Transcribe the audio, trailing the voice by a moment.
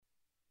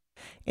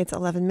It's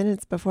 11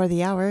 minutes before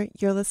the hour.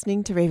 You're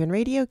listening to Raven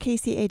Radio,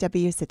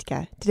 KCAW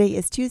Sitka. Today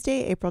is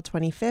Tuesday, April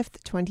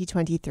 25th,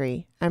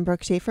 2023. I'm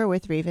Brooke Schaefer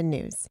with Raven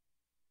News.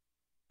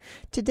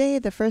 Today,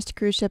 the first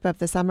cruise ship of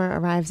the summer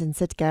arrives in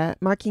Sitka,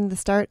 marking the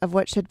start of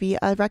what should be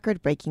a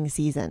record-breaking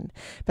season.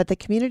 But the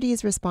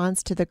community's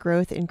response to the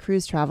growth in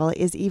cruise travel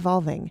is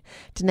evolving.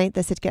 Tonight,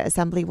 the Sitka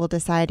Assembly will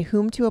decide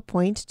whom to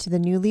appoint to the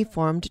newly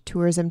formed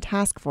Tourism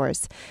Task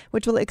Force,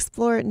 which will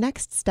explore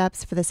next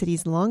steps for the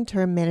city's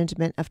long-term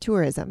management of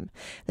tourism.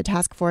 The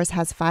task force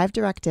has 5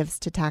 directives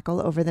to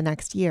tackle over the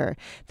next year.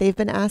 They've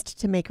been asked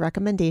to make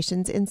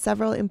recommendations in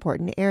several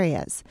important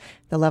areas: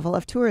 the level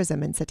of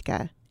tourism in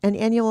Sitka, an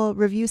annual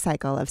review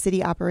cycle of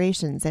city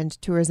operations and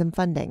tourism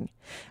funding,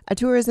 a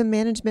tourism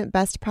management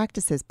best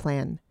practices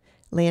plan,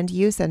 land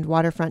use and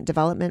waterfront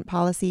development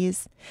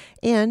policies,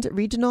 and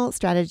regional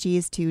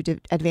strategies to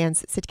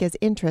advance Sitka's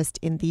interest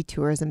in the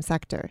tourism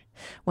sector.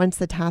 Once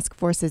the task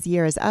force's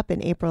year is up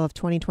in April of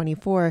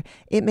 2024,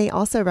 it may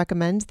also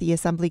recommend the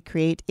Assembly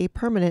create a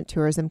permanent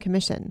tourism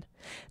commission.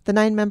 The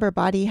 9-member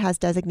body has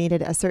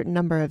designated a certain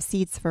number of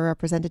seats for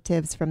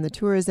representatives from the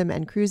tourism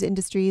and cruise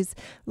industries,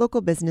 local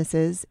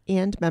businesses,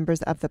 and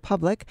members of the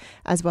public,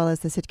 as well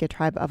as the Sitka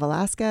Tribe of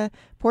Alaska,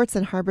 Ports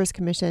and Harbors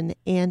Commission,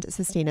 and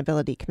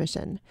Sustainability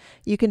Commission.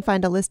 You can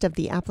find a list of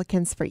the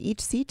applicants for each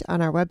seat on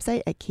our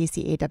website at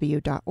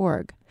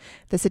kcaw.org.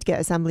 The Sitka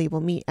Assembly will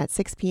meet at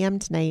 6 p.m.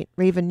 tonight.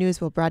 Raven News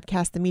will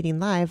broadcast the meeting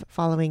live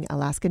following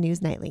Alaska News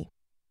Nightly.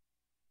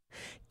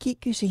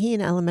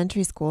 Keet-Gushaheen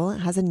Elementary School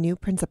has a new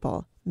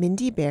principal.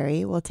 Mindy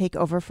Berry will take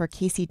over for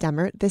Casey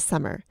Demmert this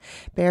summer.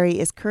 Berry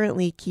is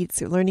currently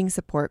Keat's Learning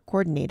Support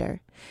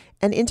Coordinator.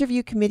 An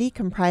interview committee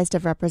comprised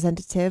of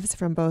representatives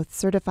from both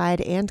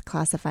certified and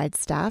classified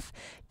staff,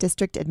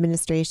 district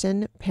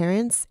administration,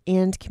 parents,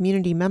 and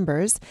community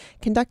members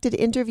conducted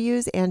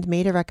interviews and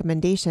made a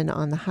recommendation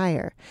on the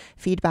hire.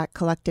 Feedback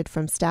collected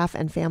from staff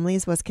and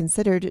families was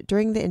considered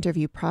during the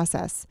interview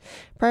process.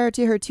 Prior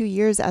to her 2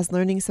 years as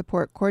Learning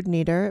Support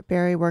Coordinator,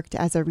 Berry worked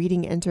as a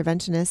reading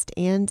interventionist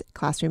and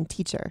classroom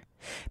teacher.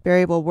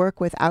 Berry will work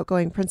with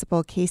outgoing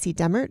principal Casey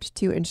Demmert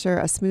to ensure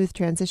a smooth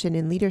transition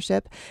in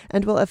leadership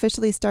and will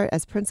officially start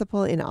as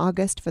principal in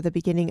August for the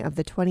beginning of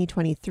the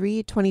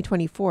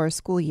 2023-2024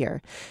 school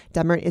year.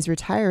 Demmert is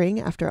retiring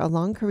after a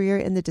long career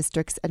in the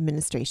district's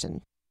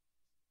administration.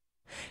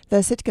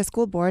 The Sitka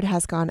School Board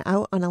has gone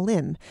out on a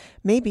limb,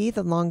 maybe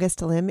the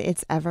longest limb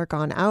it's ever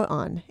gone out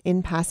on,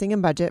 in passing a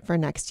budget for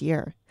next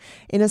year.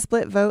 In a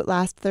split vote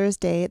last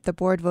Thursday, the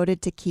board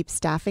voted to keep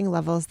staffing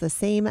levels the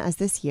same as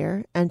this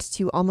year and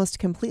to almost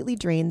completely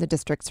drain the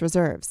district's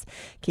reserves.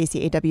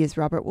 KCAW's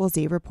Robert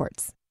Woolsey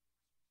reports.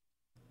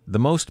 The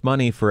most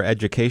money for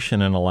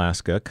education in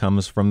Alaska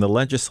comes from the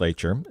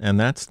legislature, and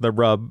that's the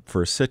rub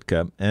for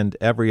Sitka and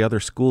every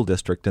other school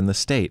district in the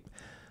state.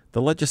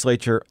 The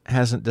legislature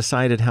hasn't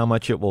decided how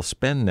much it will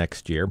spend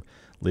next year,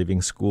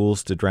 leaving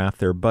schools to draft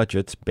their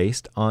budgets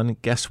based on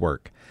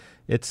guesswork.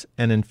 It's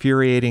an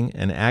infuriating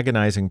and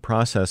agonizing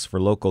process for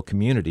local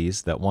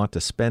communities that want to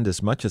spend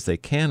as much as they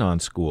can on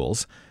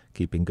schools,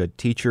 keeping good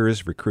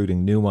teachers,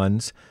 recruiting new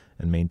ones,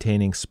 and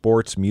maintaining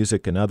sports,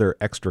 music, and other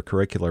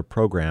extracurricular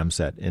programs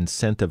that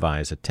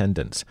incentivize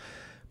attendance.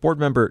 Board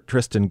member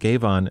Tristan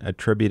Gavon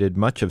attributed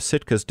much of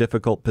Sitka's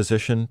difficult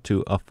position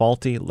to a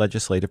faulty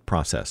legislative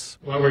process.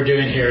 What we're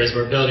doing here is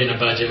we're building a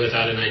budget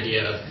without an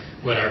idea of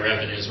what our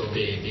revenues will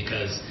be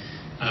because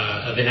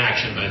of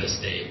inaction by the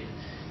state.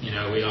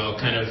 We all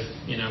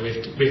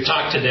we've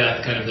talked to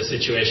death kind of the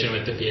situation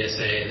with the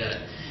BSA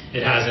that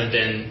it hasn't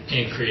been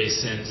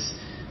increased since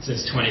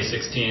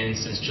 2016,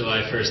 since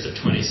July 1st of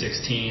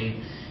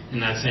 2016. In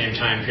that same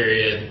time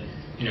period,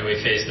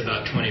 we faced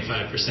about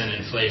 25%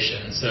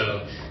 inflation.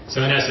 So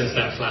in essence,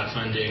 that flat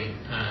funding,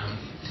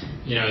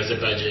 is a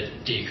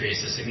budget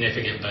decrease, a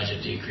significant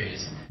budget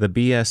decrease. The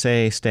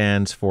BSA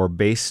stands for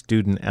Base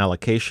Student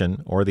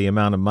Allocation, or the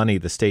amount of money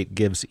the state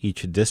gives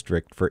each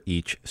district for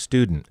each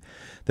student.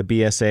 The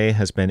BSA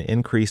has been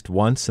increased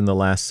once in the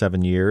last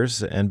 7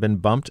 years and been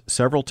bumped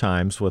several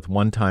times with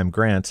one-time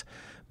grants,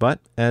 but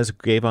as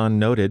Gavon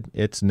noted,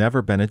 it's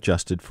never been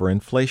adjusted for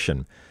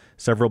inflation.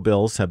 Several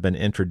bills have been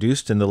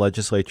introduced in the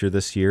legislature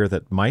this year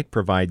that might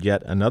provide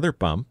yet another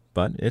bump,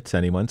 but it's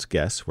anyone's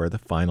guess where the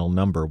final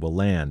number will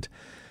land.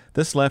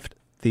 This left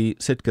the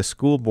Sitka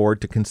School Board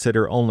to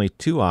consider only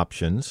 2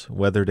 options: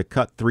 whether to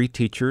cut 3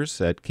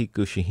 teachers at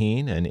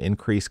Keet-Gushaheen and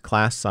increase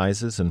class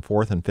sizes in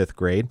 4th and 5th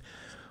grade,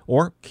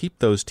 or keep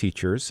those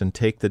teachers and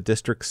take the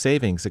district's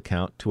savings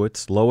account to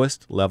its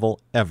lowest level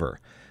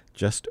ever,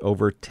 just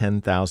over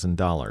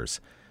 $10,000.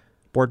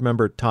 Board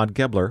member Todd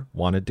Gebler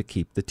wanted to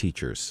keep the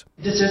teachers.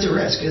 This is a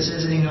risk. This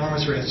is an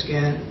enormous risk,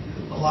 and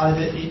a lot of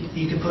it,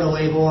 you can put a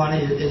label on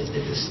it if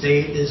the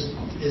state is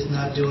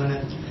not doing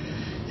it.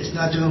 It's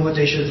not doing what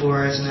they should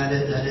for us, and that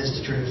is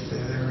the truth.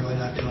 They're really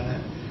not doing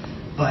it.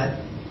 But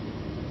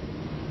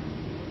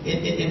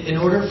in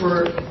order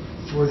for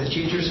the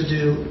teachers to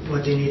do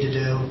what they need to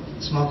do,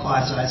 small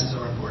class sizes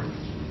are important.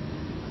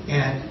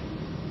 And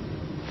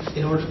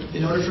in order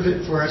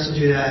for us to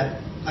do that,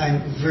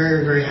 I'm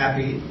very, very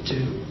happy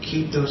to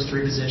keep those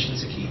 3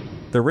 positions to keep.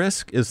 The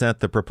risk is that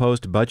the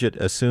proposed budget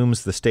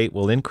assumes the state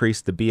will increase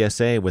the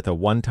BSA with a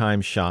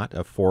one-time shot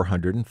of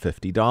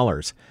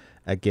 $450.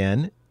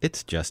 Again,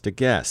 it's just a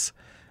guess.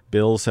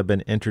 Bills have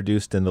been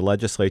introduced in the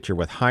legislature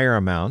with higher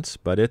amounts,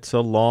 but it's a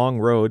long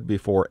road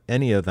before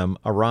any of them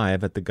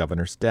arrive at the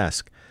governor's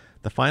desk.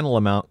 The final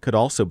amount could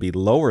also be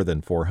lower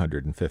than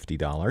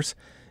 $450.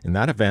 In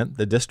that event,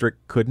 the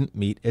district couldn't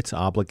meet its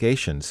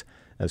obligations,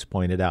 as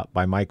pointed out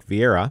by Mike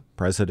Vieira,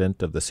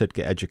 president of the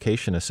Sitka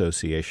Education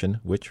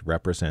Association, which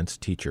represents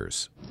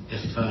teachers.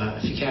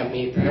 If you can't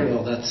meet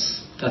payroll,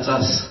 that's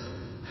us.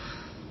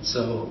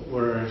 So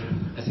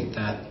I think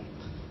that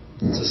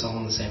puts us all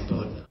in the same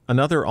boat.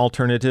 Another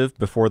alternative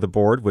before the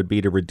board would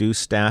be to reduce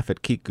staff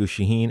at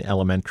Keet-Gushiheen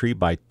Elementary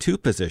by 2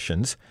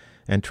 positions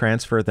and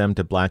transfer them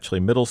to Blatchley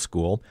Middle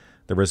School.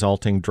 The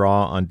resulting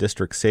draw on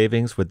district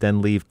savings would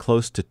then leave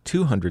close to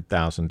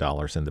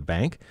 $200,000 in the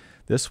bank.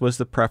 This was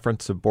the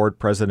preference of board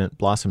president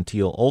Blossom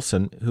Teal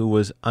Olson, who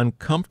was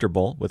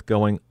uncomfortable with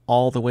going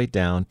all the way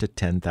down to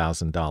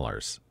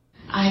 $10,000.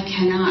 I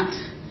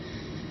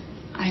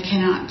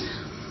cannot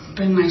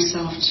bring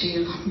myself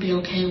to be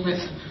okay with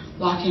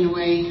walking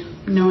away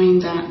knowing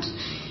that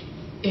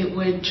it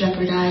would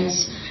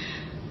jeopardize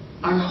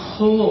our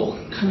whole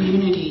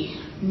community,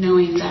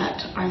 knowing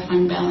that our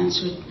fund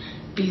balance would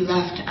be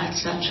left at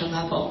such a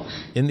level.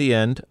 In the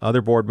end,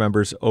 other board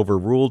members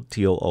overruled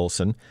Teal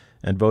Olson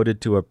and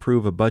voted to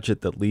approve a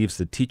budget that leaves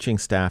the teaching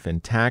staff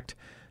intact,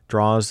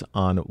 draws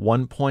on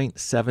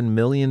 $1.7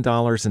 million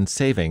in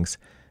savings,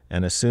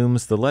 and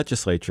assumes the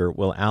legislature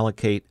will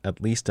allocate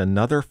at least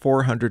another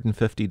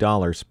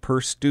 $450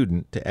 per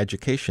student to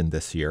education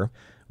this year,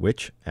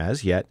 which,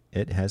 as yet,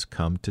 it has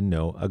come to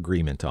no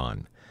agreement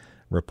on.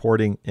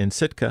 Reporting in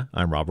Sitka,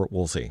 I'm Robert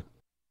Woolsey.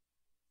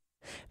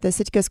 The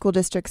Sitka School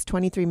District's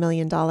 $23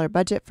 million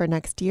budget for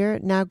next year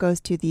now goes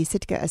to the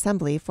Sitka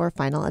Assembly for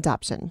final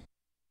adoption.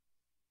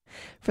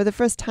 For the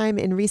first time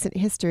in recent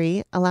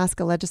history,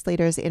 Alaska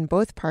legislators in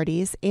both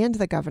parties and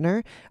the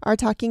governor are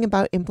talking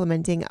about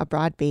implementing a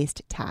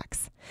broad-based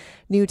tax.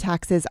 New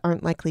taxes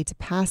aren't likely to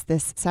pass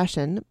this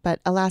session, but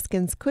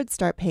Alaskans could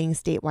start paying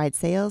statewide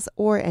sales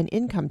or an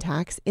income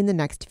tax in the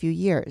next few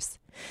years.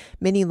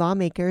 Many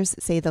lawmakers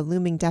say the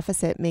looming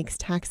deficit makes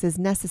taxes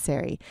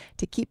necessary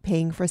to keep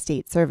paying for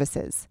state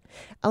services.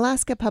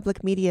 Alaska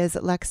Public Media's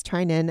Lex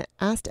Trinan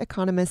asked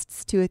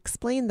economists to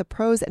explain the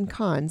pros and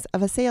cons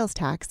of a sales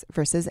tax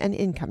versus an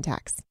income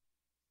tax.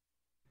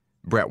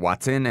 Brett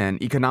Watson,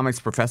 an economics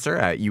professor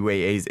at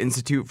UAA's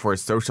Institute for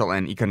Social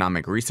and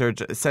Economic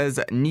Research, says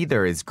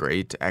neither is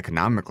great,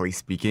 economically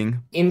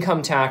speaking.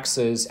 Income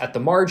taxes at the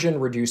margin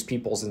reduce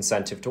people's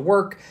incentive to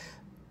work.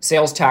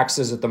 Sales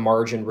taxes at the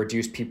margin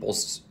reduce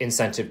people's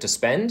incentive to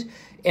spend.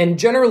 And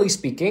generally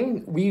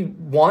speaking, we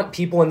want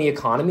people in the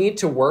economy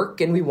to work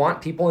and we want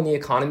people in the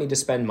economy to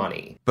spend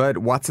money. But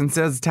Watson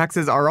says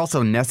taxes are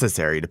also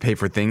necessary to pay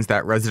for things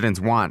that residents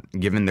want,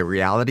 given the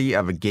reality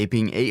of a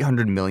gaping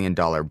 $800 million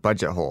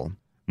budget hole.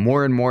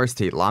 More and more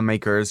state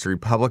lawmakers,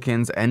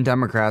 Republicans, and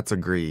Democrats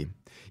agree.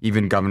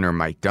 Even Governor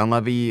Mike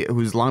Dunleavy,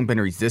 who's long been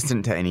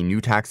resistant to any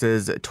new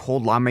taxes,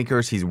 told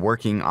lawmakers he's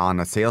working on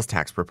a sales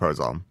tax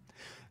proposal.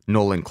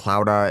 Nolan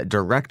Clouda,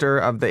 director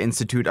of the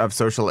Institute of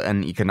Social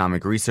and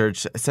Economic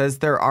Research, says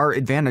there are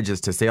advantages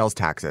to sales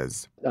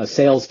taxes. A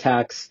sales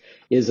tax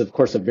is, of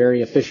course, a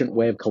very efficient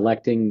way of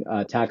collecting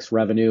tax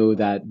revenue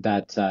that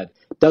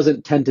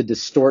doesn't tend to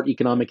distort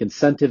economic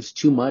incentives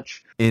too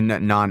much. In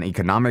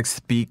non-economics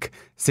speak,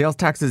 sales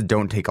taxes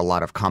don't take a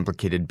lot of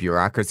complicated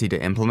bureaucracy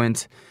to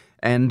implement,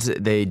 and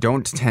they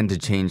don't tend to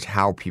change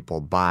how people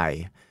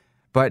buy.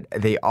 But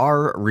they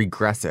are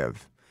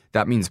regressive.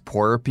 That means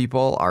poorer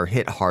people are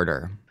hit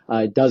harder.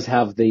 It does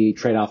have the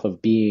trade-off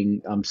of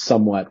being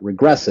somewhat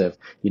regressive.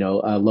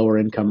 Lower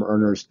income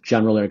earners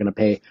generally are going to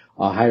pay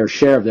a higher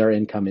share of their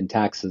income in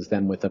taxes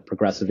than with a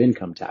progressive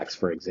income tax,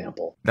 for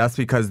example. That's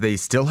because they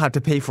still have to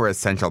pay for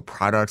essential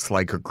products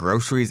like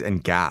groceries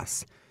and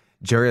gas.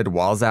 Jared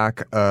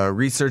Walzak, a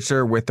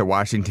researcher with the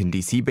Washington,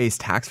 D.C.-based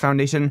Tax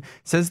Foundation,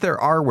 says there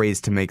are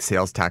ways to make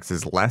sales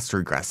taxes less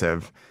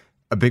regressive.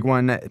 A big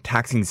one,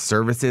 taxing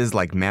services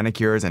like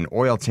manicures and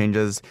oil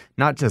changes,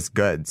 not just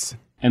goods.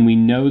 And we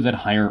know that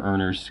higher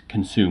earners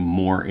consume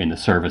more in the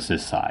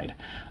services side.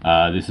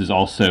 This is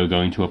also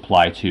going to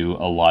apply to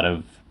a lot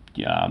of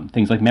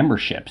things like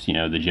memberships,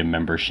 the gym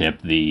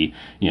membership,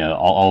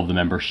 all of the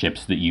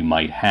memberships that you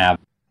might have.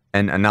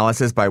 An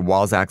analysis by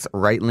Walzak's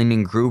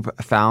right-leaning group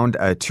found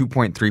a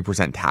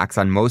 2.3% tax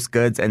on most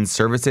goods and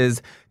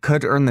services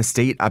could earn the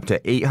state up to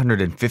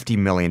 $850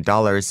 million,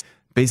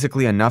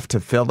 basically enough to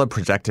fill the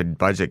projected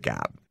budget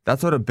gap.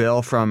 That's what a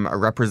bill from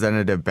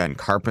Representative Ben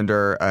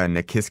Carpenter, a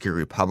Nikiski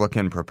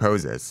Republican,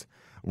 proposes.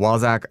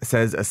 Walzak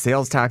says a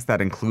sales tax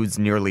that includes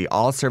nearly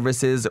all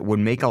services would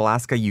make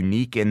Alaska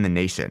unique in the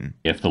nation.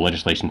 If the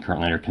legislation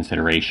currently under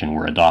consideration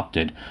were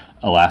adopted,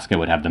 Alaska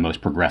would have the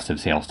most progressive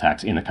sales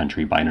tax in the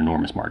country by an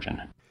enormous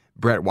margin.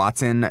 Brett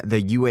Watson, the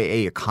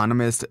UAA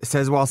economist,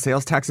 says while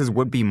sales taxes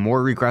would be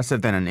more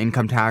regressive than an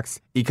income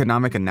tax,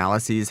 economic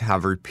analyses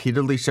have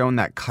repeatedly shown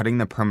that cutting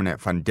the permanent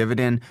fund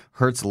dividend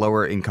hurts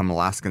lower-income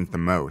Alaskans the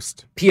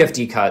most.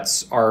 PFD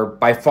cuts are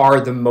by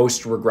far the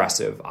most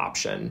regressive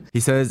option. He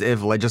says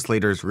if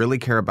legislators really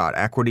care about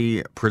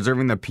equity,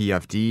 preserving the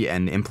PFD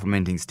and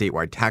implementing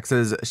statewide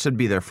taxes should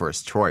be their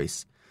first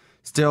choice.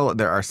 Still,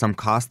 there are some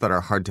costs that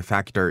are hard to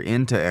factor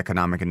into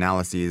economic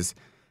analyses.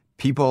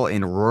 People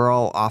in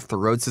rural,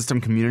 off-the-road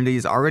system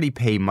communities already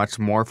pay much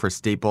more for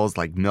staples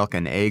like milk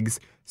and eggs,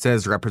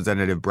 says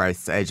Representative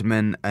Bryce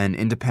Edgman, an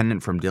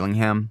independent from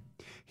Dillingham.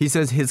 He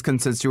says his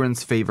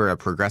constituents favor a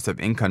progressive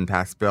income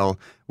tax bill,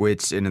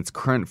 which in its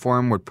current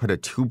form would put a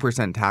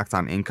 2% tax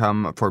on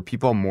income for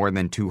people more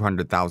than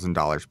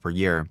 $200,000 per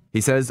year. He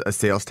says a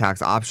sales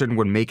tax option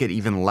would make it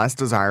even less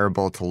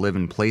desirable to live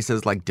in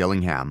places like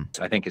Dillingham.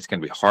 I think it's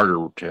going to be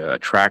harder to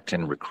attract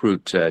and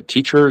recruit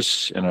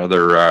teachers and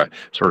other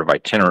sort of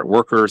itinerant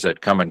workers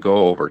that come and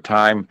go over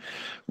time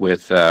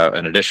with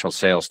an additional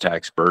sales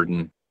tax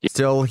burden.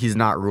 Still, he's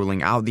not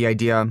ruling out the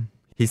idea.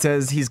 He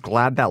says he's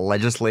glad that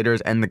legislators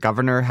and the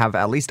governor have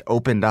at least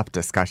opened up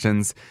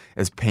discussions,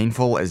 as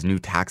painful as new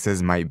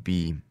taxes might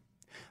be.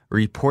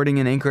 Reporting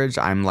in Anchorage,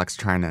 I'm Lex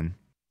Trinan.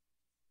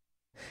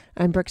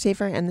 I'm Brooke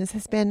Schaefer, and this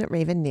has been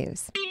Raven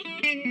News.